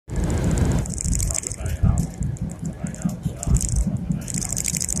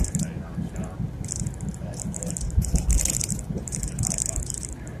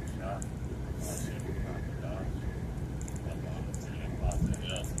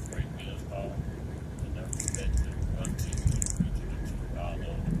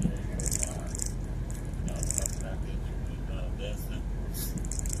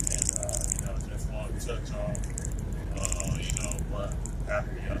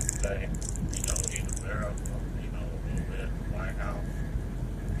yesterday, in America, over at the White House,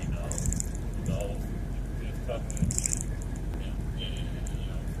 just coming but anything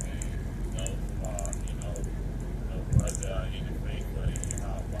but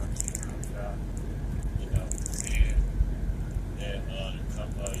watching outside, seeing that some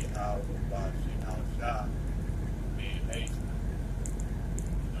of your house watching outside being Haitian,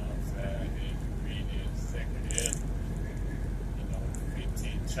 and reading second Ezra,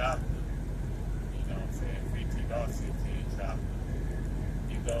 15th chapter, 15 or 16 chapter.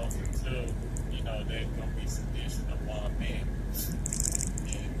 It goes into, there's gonna be sedition among men.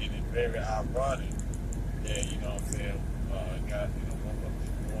 And it's very ironic that, got, woke up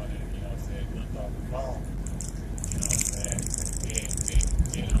this morning, looked on the phone,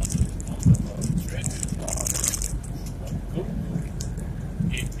 and on the trenches of Google,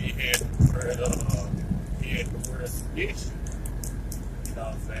 it had the word sedition,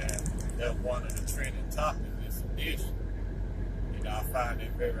 That's one of the trending topics is sedition. I find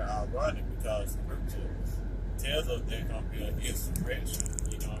it very ironic because scripture tells us there's going to be an insurrection,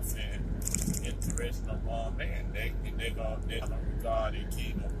 insurrection among men. They're going to regard their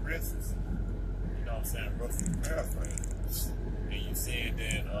kingdom princes, roughly paraphrase. And you see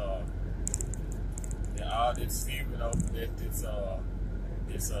that, all this feeling over that this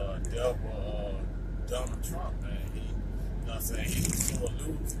devil, Donald Trump, man, he's so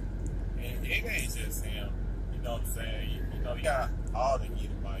elusive. And it ain't just him, you got all the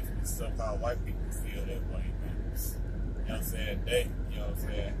Edomites, and so-called white people feel that way, man. They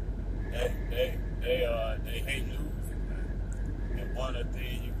hate losing, man. And one of the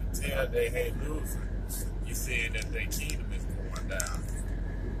things you can tell they hate losing, you see that their kingdom is going down.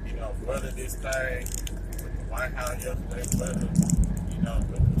 Whether this thing with the White House yesterday, whether,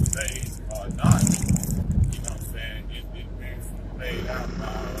 the stage or not, it's been laid out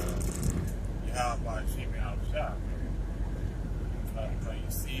by Jimmy outside. Because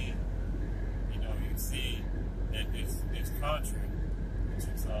you see that this country, which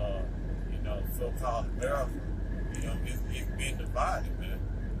is so-called America, it's been divided, man.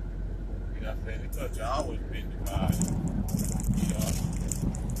 The country always been divided.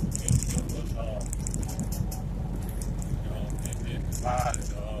 It been divided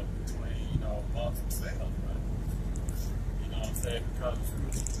between amongst themselves, man. Because the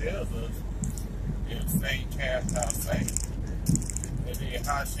scripture tells us if Satan cast out Satan. And then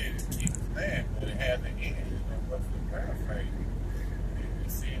how shit is keep man, but it has an end, roughly paraphrasing. And we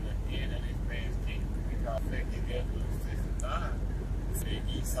see in the end of this man's kingdom, because they can get to 69, say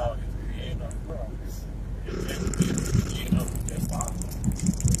Esau is the end of the world. And Jacob is the end of their father.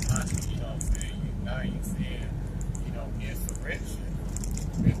 Now you seeing, insurrection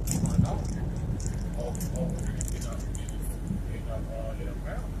is going on over in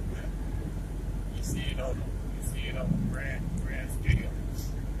America, man. You see it on the grand scale.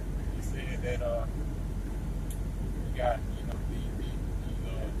 You see that you got the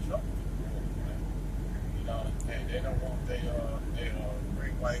truck, man. They don't want they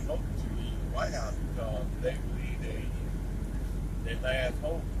bring white hope to the White House because they believe their last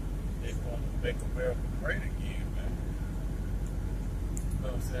hope is going to make America great again, man. You know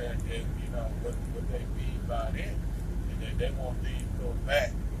what I'm saying? What they mean by that, and then they want things to go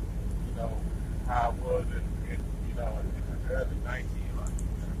back, how it was in the early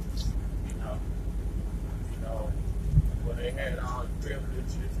 1900s, when they had all the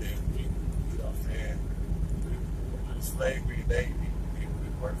privileges and we, with slavery, we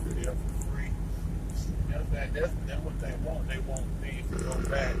worked for them for free. That's what they want. They want things to go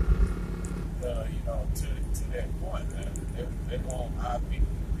back, to that point, man. They want our people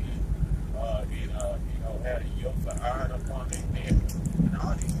to be, had a yoke of iron upon their neck and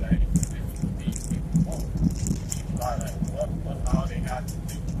all these things. That's what these people want. What all they have to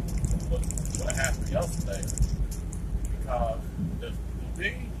do, what happened yesterday, because the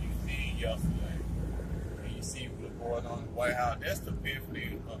things you see yesterday, and you see what's going on in the White House, that's the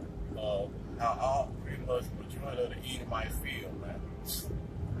epiphany of how all pretty much majority of the Edomites feel, man.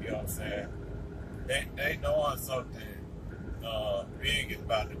 You know what I'm saying? They knowing something big is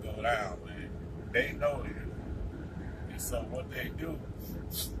about to go down, man. They know it. And so what they do,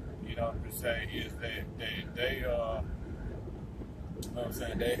 per se, is they you know what I'm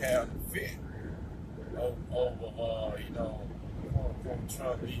saying, they have the fit over quote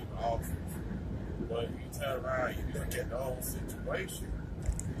Trump leaving office. But if you turn around, you look at the whole situation,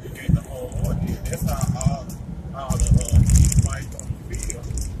 you get the whole audience. That's how all the Edomites gonna feel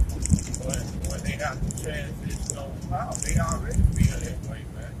when they have to transition over power. They already feel that way,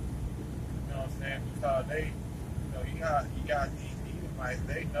 man. You know what I'm saying? Because you got these Edomites,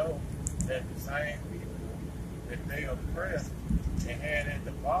 they know that the same people that they oppressed and had at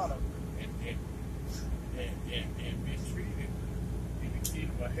the bottom and mistreated in the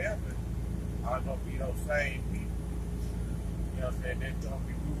kingdom of heaven are going to be those same people. You know what I'm saying? They're going to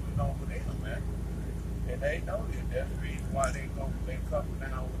be ruling over them, man. And they know that. That's the reason why they come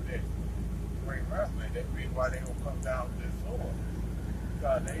down with that great wrath, man. That's the reason why they going to come down with this sword.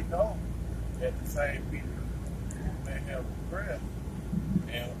 Because they know that the same people whom they have oppressed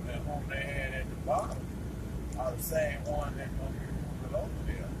and whom they had at the bottom are the same ones that's going to be ruling over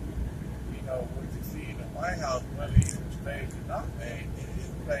them. You know, what you see in the White House, whether it was staged or not, man, it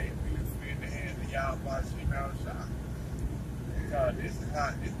is played beautifully in the hands of Yahweh Shemel Shah. Because this is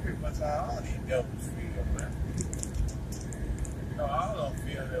pretty much how all these devils feel, man. You know, all of them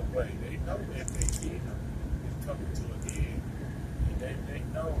feel that way. They know that their kingdom is coming to an end. And they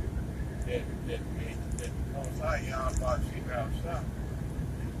know that the Most High Yahweh Shemel Shah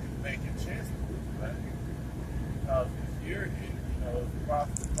is making chances, man. Because this year, you know, the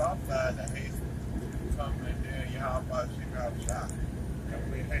prophet prophesied that hasten to come in there, Yahweh Shemel Shah. And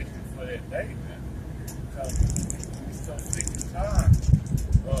we're hastening for that day, man. Because we're so sick and tired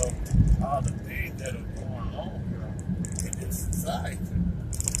of all the things that are going on, bro, in this society.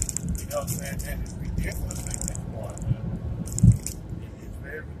 You know what I'm saying? And it's ridiculous things that's going on. It's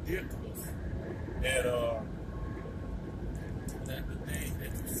very ridiculous that the things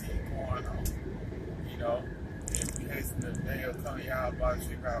that you see going on, you know, if we hasten the day of coming out by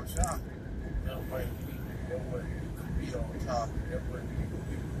Chicago shop, that way we could be on top, that way we could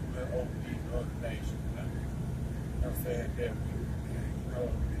be moving over these other nations. You know what I'm saying? That we, you know,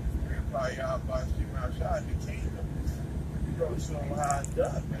 everybody out by Chicago shop in the kingdom, you know, show them how it's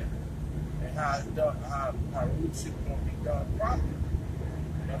done, man. And how it's done, how leadership is going to be done properly.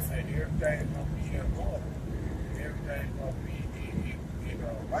 You know what I'm saying? Everything's going to be in order. Everything's going to be in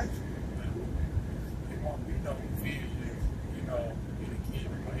righteousness, man. There won't be no divisions, you know, in the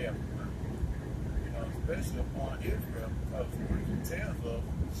kingdom of heaven, man. You know, especially upon Israel, because the scripture tells us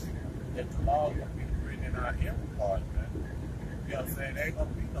that the law is going to be written in our inner part, man. You know what I'm saying? There ain't going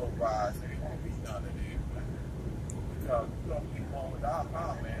to be no rise, there ain't going to be none of this, man. Because we're going to be going with our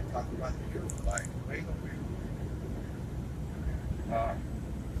mouth, man, talking about the Israelites. We ain't going to be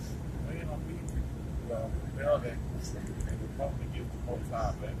rebelling and revoking against the Most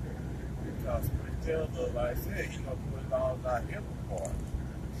High, man. Because it tells us, like I said, he's going to put it all out here before us.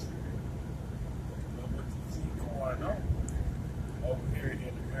 But what you see going on over here in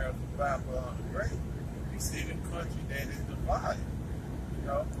America, Babylon the Great, you see the country that is divided. You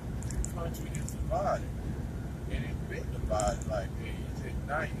know, the country is divided. And it's been divided like that.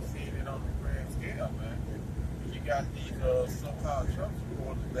 Now you see it on the grand scale, man. You got these so-called Trump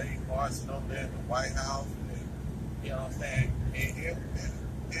supporters, they marching over there in the White House, and, you know what I'm saying? And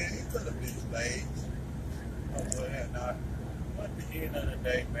it could have been staged, or whatnot. But at the end of the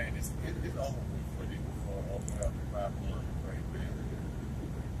day, man, it's over for these over Babylon the Great, man.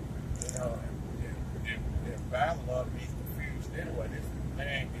 You know, and Babylon means confused anyway. This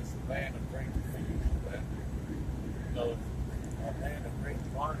land is a land of great confusion, man. You know, a land of great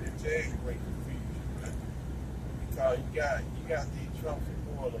bondage and great confusion, man. Because you got these Trump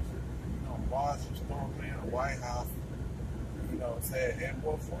supporters, you know, marching, storming in the White House, you know what I'm saying? And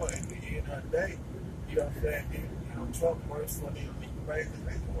what for? At the end of the day, you know what I'm saying? You know, Trump works for the elite bankers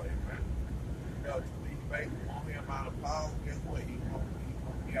anyway, man. You know, the elite bankers want him out of power, guess what? He's gonna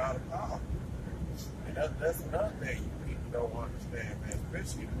be out of power. And that's another thing you people don't understand, man.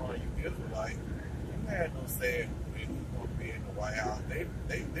 Especially among you Israelites, you had no say when he's gonna be in the White House. They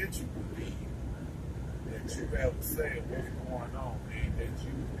let you believe that you have a say of what's going on, man. That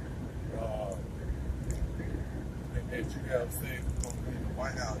you have a say who's going to be in the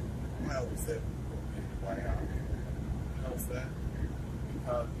White House. You have a say who's going to be in the White House. You know what I'm saying?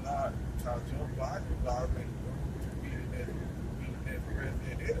 Because Joe Biden is already going to be the next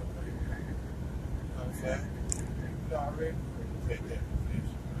president anyway. You know what I'm saying? He's already going to take that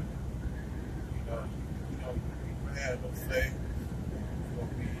position, man. You have no say who's going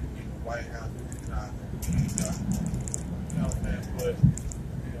to be in the White House. Who's not going to be in the White House. You know what I'm saying? But,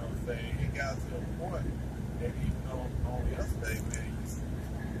 you know what I'm saying? It got to a point that even on yesterday, man, you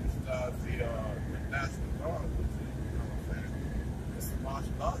start the National Guard, which is, you know what I'm saying? It's a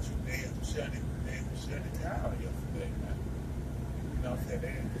martial law. They had to shut it down yesterday, man. You know what I'm saying?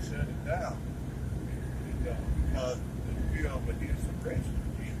 They had to shut it down. You know, because the fear of an insurrection.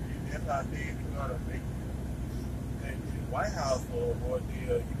 That's how they even got to make the White House or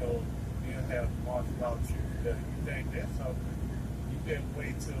they'll have martial law troops there. You think that's something? You just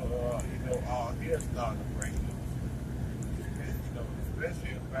wait till all hell start to break loose.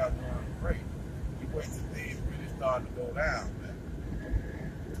 especially about during the break. You wait till things really start to go down, man.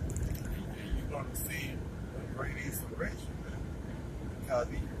 And you're going to see a great insurrection, man. Because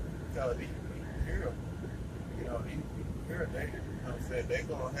these people here, you know, these people here, they, you know what I'm saying, they're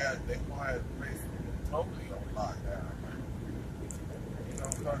going to have the place totally on lockdown, man. You know,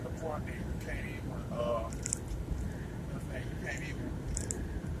 because the point is you can't even, you know what I'm saying, you can't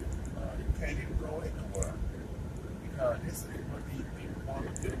even go anywhere. Because this is what these people want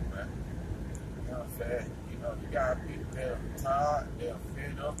to do, man. You know what I'm saying? You know, you got people that are tired, they're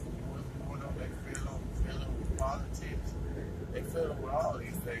fed up with what's going on, they fed up with politics, they fed up with all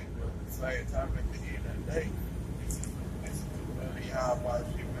these things, but at the same time, at the end of the day, this is how I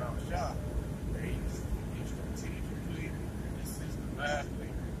shoot down the shot. They strategically and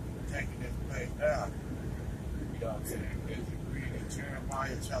systematically taking this place down. You know what I'm saying? As you read in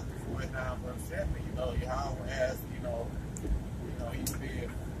Jeremiah chapter 49, verse 7, you know, Yahweh has, you know, he's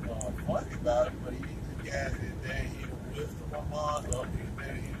being funny about it, but he has it there in the wisdom among us, he's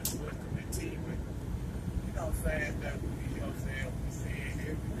there in the wisdom and teaching. You know what I'm saying? That we, you know what I'm saying, we see it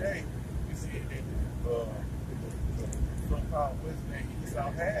every day. We see it that the so-called wisdom that he's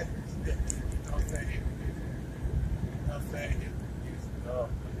out had. You know what I'm saying? You know what I'm saying? It's the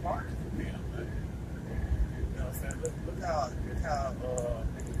partners of him, man. You know what I'm saying? Look how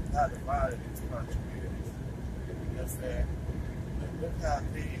divided this country is. You know what I'm saying? Look how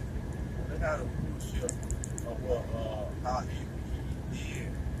the rulership of how he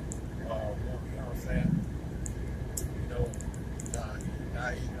did, you know what I'm saying? You know,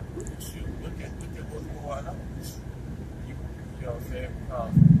 not even rulership. Look at what's going on. You know what I'm saying?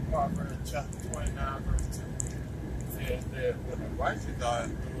 Because Proverbs chapter 29, verse 2 says that when the righteous are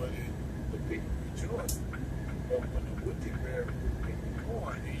endured, the people rejoice. But when the wicked bear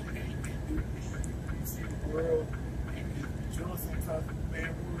born, you see the world, and is rejoicing because of the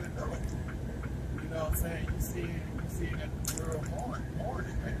man ruling over it. You know what I'm saying? You see that the world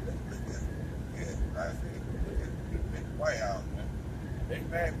mourning, man. Look at the White House, man. They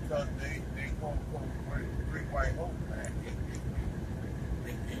mad because they quote unquote great white hope, man.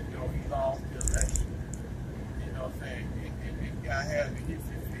 You know, he lost the election. You know what I'm saying? And this guy has the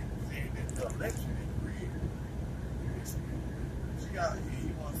history saying that the election is rigged. He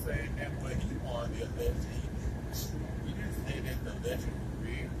want to say that what he won the election. He didn't say that the election was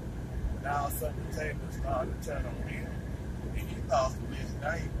rigged. Now suddenly the table started to turn on him. And he lost the election.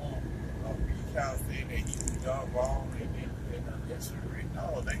 Now he won't recount saying that he was done wrong and the election rigged.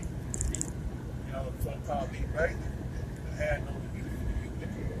 No, you know, so-called lead bankers had no use for you.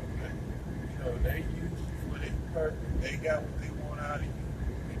 You know, they used you for their purpose. They got what they want out of you.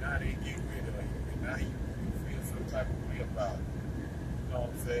 And now they get rid of you. And now you feel some type of way about it. You know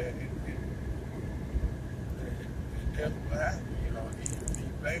what I'm saying? And that's what happened. You know, these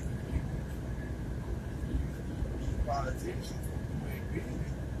bankers, these politicians who ain't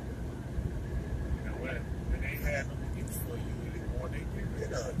business. You know, when they had no use for you anymore, they get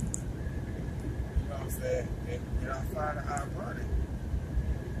rid of you. You know what I'm saying? And I find it ironic.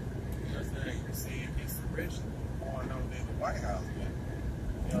 You know what I'm saying? You see insurrection going on in the White House, man.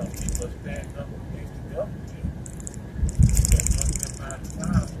 You know, people stand up against the government. That's what the amount of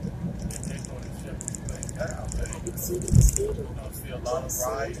time that they're going to shut this thing down, man. You're going to see a lot of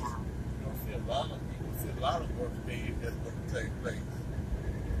riots. You're going to see a lot of work things that's going to take place.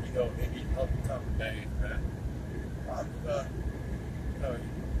 You know, in these upcoming days, man.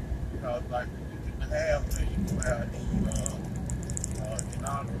 Because like have the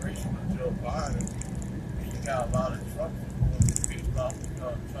inauguration of Joe Biden, and you got a lot of Trump supporters pissed off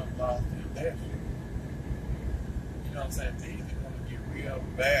because Trump lost the election. You know what I'm saying? Things are going to get real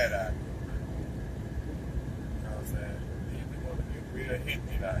bad out here. You know what I'm saying? Things are going to get real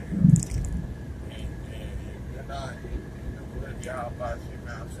hectic out here. And if you're not in the wood, y'all about to shoot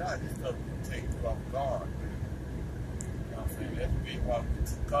outside, this stuff will take you off guard, man. You know what I'm saying? That's big what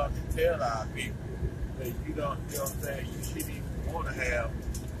we tell our people. You know what I'm saying? You shouldn't even want to have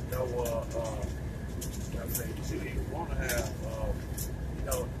no, you know what I'm saying? You shouldn't even want to have, you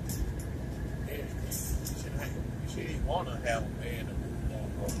know, you shouldn't even want to have a man to move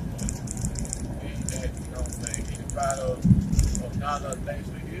on. And that, you know what I'm saying? Anybody of not a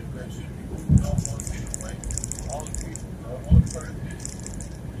nation of Israel should be moving on anyway. Only person that,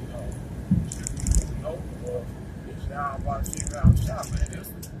 you know, should be moving over is y'all about to sit around shop, man.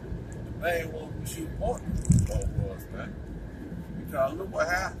 The main one we should want over us, man. Because look what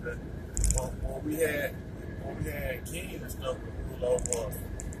happened when we had kings and stuff to rule over us.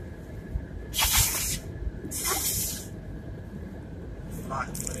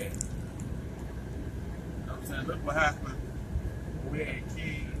 Like that. You know what I'm saying? Look what happened we had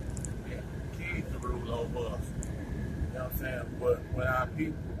kings to rule over us. You know what I'm saying? But when our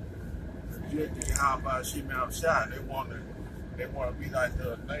people get the Yahweh Shem outside, they want to be like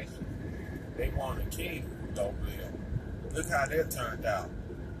the nation. They want a king who over there. Look how that turned out.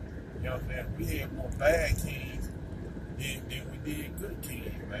 You know what I'm saying? We had more bad kings than we did good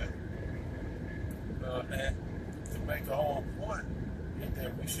kings, man. And to make a whole point is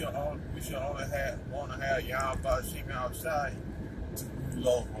that we should only want to have Yahweh Shem outside to rule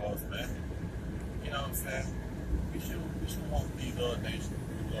over us, man. You know what I'm saying? We should want these other nations to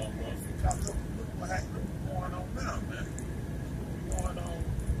rule over us. Because look what's going on now, man. What's going on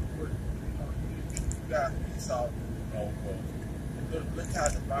with, you got Esau ruling over us. And look how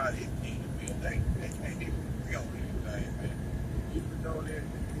the body is kingdom is. They can't even agree on anything, man. Even though they're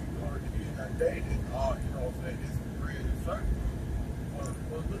inundated, all, you know what I'm saying, it's bread and circle.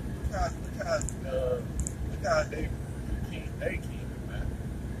 Well, look how they rule they kingdom, man.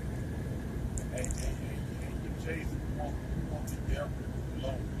 And you Jason want to devil rule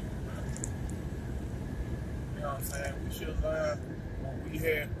over you, man. You know what I'm saying? We should learn when we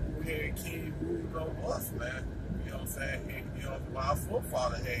had king ruling over us, man. You know what I'm saying? And, you know, my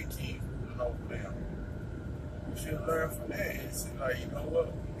forefather had king ruling over them. We should learn from that. It's like, you know what?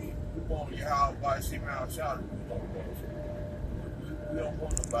 We want Yahweh Shem outside to rule over us. We don't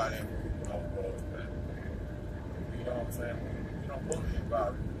want nobody ruling over us, man. You know what I'm saying? We don't want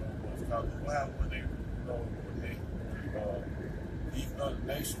anybody ruling over us. Because what happens when they rule over us? These other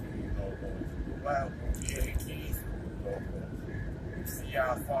nations rule over us. What happens when we had kings rule over us? You see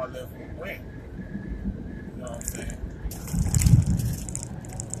how far left we went. You know what I'm saying?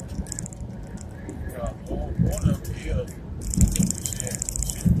 One of the hills we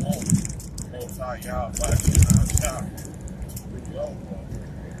should want most our Yahweh Shem outside to rule over us.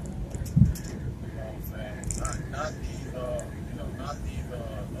 You know what I'm saying? Not these other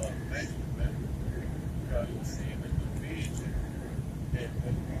nations, man. Because you see the division that's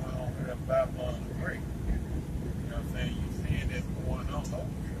going on here in Babylon the Great. You know what I'm saying? You see that's going on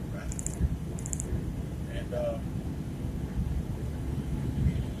over here, man. And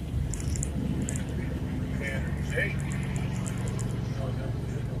we had Jake, you know,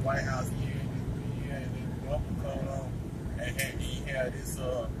 the White House he had his rubber coat on, and he had this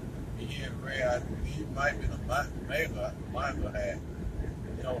he had red, he might be a manga hat,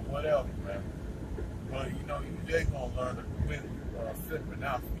 you know, whatever, man. But you know, you just gonna learn to quit flipping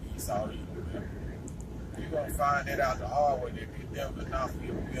out for Esau either, man. You're gonna find that out the hard way that the devil is not for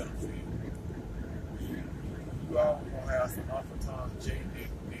your benefit. You always gonna have some upper tongue Jake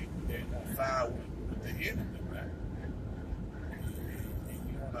that gonna side with the enemy, man. And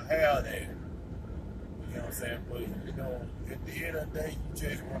you wanna have that. You know what I'm saying? But you know, at the end of the day, you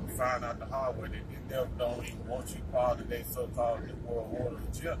just want to find out the hard way that the devil don't even want you part of their so-called New World Order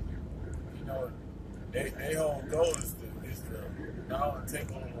agenda. You know, their whole goal is to not only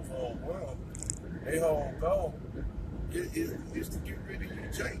take on the whole world, their whole goal is to get rid of you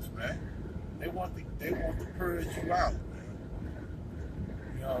Jakes, man. They want to purge you out, man.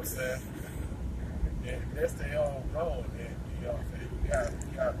 You know what I'm saying? And that's their whole goal. And you know what I'm saying?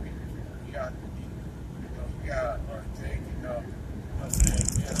 You got people, you got Jake, you know what I'm saying?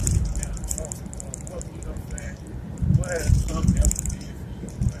 Yeah, Trump, you know what I'm saying? What has Trump ever did for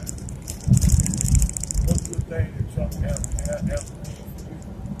you, man? What good thing that Trump ever did for you?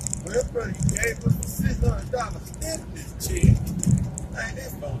 Well, everybody gave us a $600 stimulus check. Man,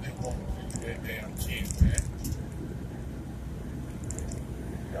 that's no they want to give you that damn check, man.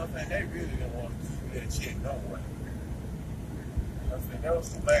 You know what I'm saying? They really don't want to give you that check no way. You know what I'm saying? That was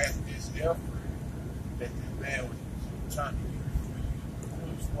the last ditch effort that this man was trying to use for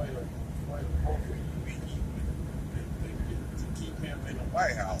you to sway the vote for you to keep him in the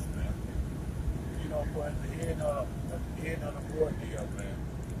White House, man. You know, but at the end of the ordeal, man.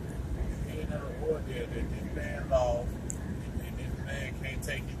 At the end of the ordeal, that this man lost, and this man can't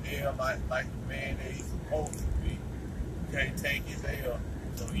take it L like the man that he's supposed to be. He can't take his L,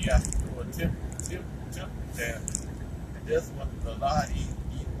 so he has to do a temper test. And that's what a lot of these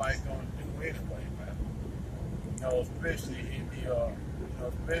fights gonna do anyway, man. You know, especially in the,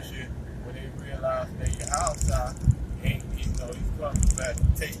 especially when they realize that your outside ain't, he's coming back to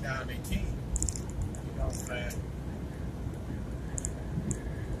take down their king. You know what I'm saying?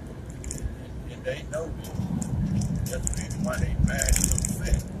 And they know this. That's the reason why they mad and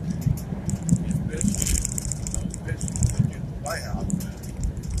upset. Especially when they get the White House, man.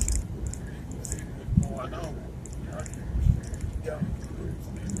 You see what's going on. You know, you got to lose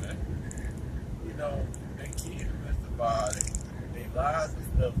me, man. You know, they kill Mr. Body. They lies and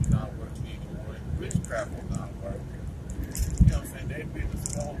stuff is not working anymore. Witchcraft is not working. You know what I'm saying? they've been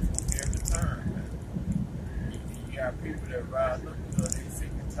exposed from every turn, man. You got people that rise up because they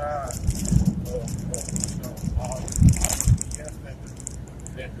sick and tired of all the BS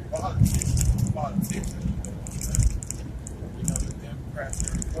that the politicians are doing, man. The Democrats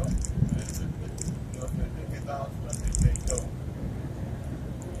and Republicans, man. Look at all the stuff that they do.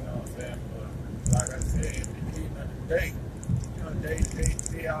 You know what I'm saying? But like I said, at the end of the day,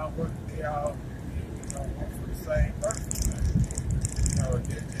 they all work, they all work for the same person, man.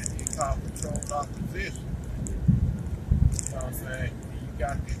 They call control opposition. You know what I'm saying? You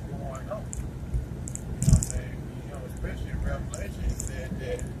got this going on. You know what I'm saying? Especially in Revelation, it said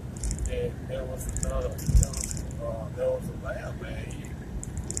that there was a lamb, man.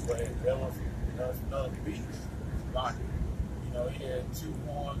 But there was another beast. Like, he had 2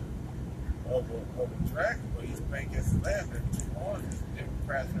 horns of a dragon, but he's making as a lamb. And 2 horns is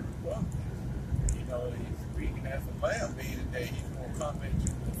Democrats and Republicans. He's speaking as a lamb, meaning that he's gonna come at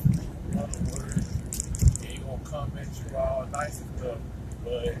you with other words. He ain't gonna come at you all nice and stuff.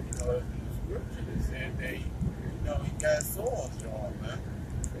 But in the scripture it said that he got swords drawn, man.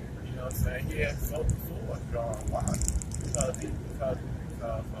 You know what I'm saying? He has swords drawn. Why? Because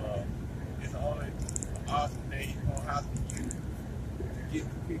it's only the option that he's gonna have to use to get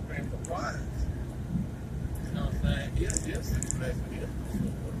the people in compliance. You know what I'm saying? He'll send a blessing, he'll do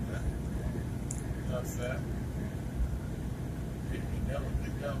sword, man. You know what I'm saying? The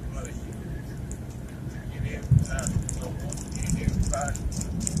devil going to use to get every time. Once you get everybody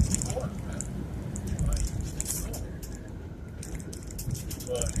order, man, you're going to use the sword.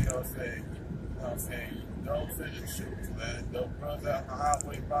 But, you know what I'm saying? Don't say the truth, man. Don't run out the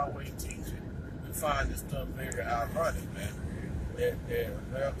highway, byway teaching. We find this stuff very ironic, man. That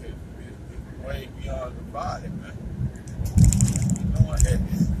America is way beyond the body, man. Knowing that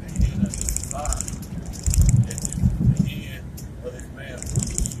this is the end of this society. That this is the end of this man's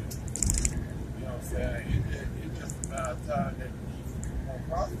leadership. You know what I'm saying? It's just a matter of time that these more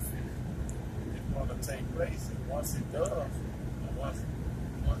prophecies is going to take place. And once it does, and once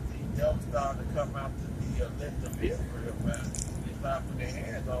these devils start to come out to the elect of Israel, man, they start putting their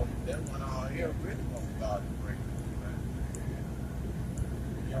hands on them, that's when all hell really going to start to break loose, man.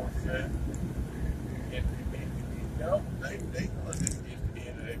 You know what I'm saying? And they know this is the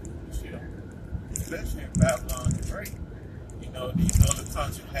end of their leadership. Especially in Babylon the Great. These other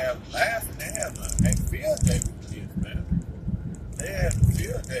countries have laughed and they have a field day with this, man. They have a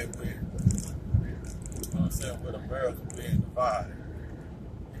field day with, you know what I'm saying, with America being divided.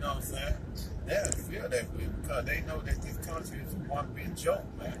 You know what I'm saying? They have a field day with it because they know that this country is one big joke,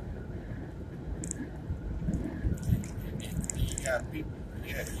 man. And you got people,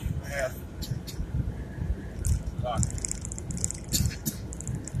 you have like,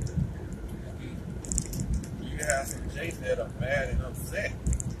 you have some Jays that are mad and upset.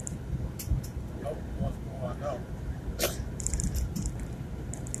 You know what's going on. But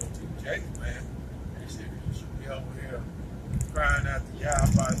you Jays, man, you should be over here crying out to y'all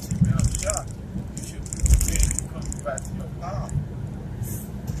about shooting out shot. You should be coming back to your farm.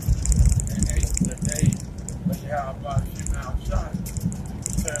 And hasten the day when y'all about shooting out shot.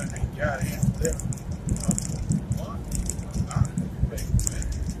 Turn and got in there.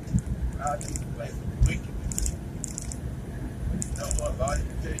 Out of this place of wickedness. But you know what? A lot of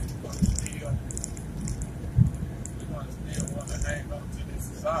you days you're going to still want to hang on to this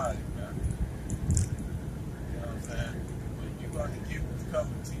society, man. You know what I'm saying? But you're going to get what's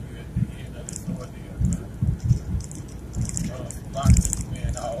coming to you at the end of this ordeal, man. A lot of people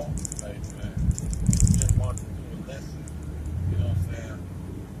being all over the place, man. Just want to do a lesson, you know what I'm saying,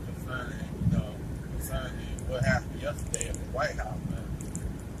 concerning what happened yesterday at the White House, man.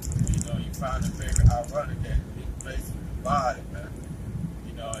 You find it very ironic that this place is divided, man.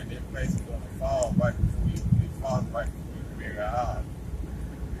 And this place is going to fall right before you bury our eyes.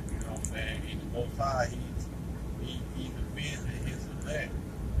 You know what I'm saying? In the Most High, he's avenging his elect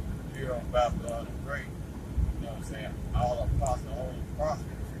here on Babylon the Great. You know what I'm saying? All apostles, only prophets,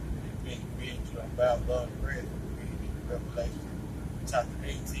 is being avenged on Babylon the Great. Reading in Revelation chapter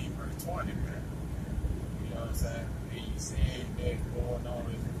 18, verse 20, man. You know what I'm saying? And you seeing that going on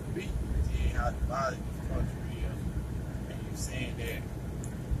is beat. Seeing how divided this country is, and you're seeing that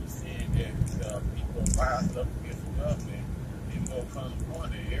people rise up against the government, and will come to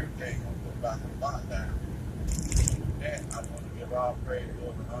one and everything gonna go back on lockdown. With that, I want to give all praise,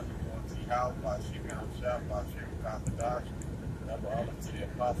 Lord, and honor to the house, by Shimon Shah, by Shimon Kakadash, double honor to the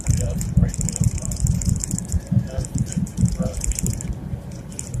apostle, the other great wisdom,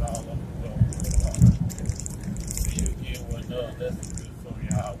 all of the glory. See you again with another lesson from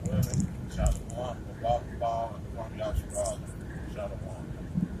y'all women. Shalom, Ball.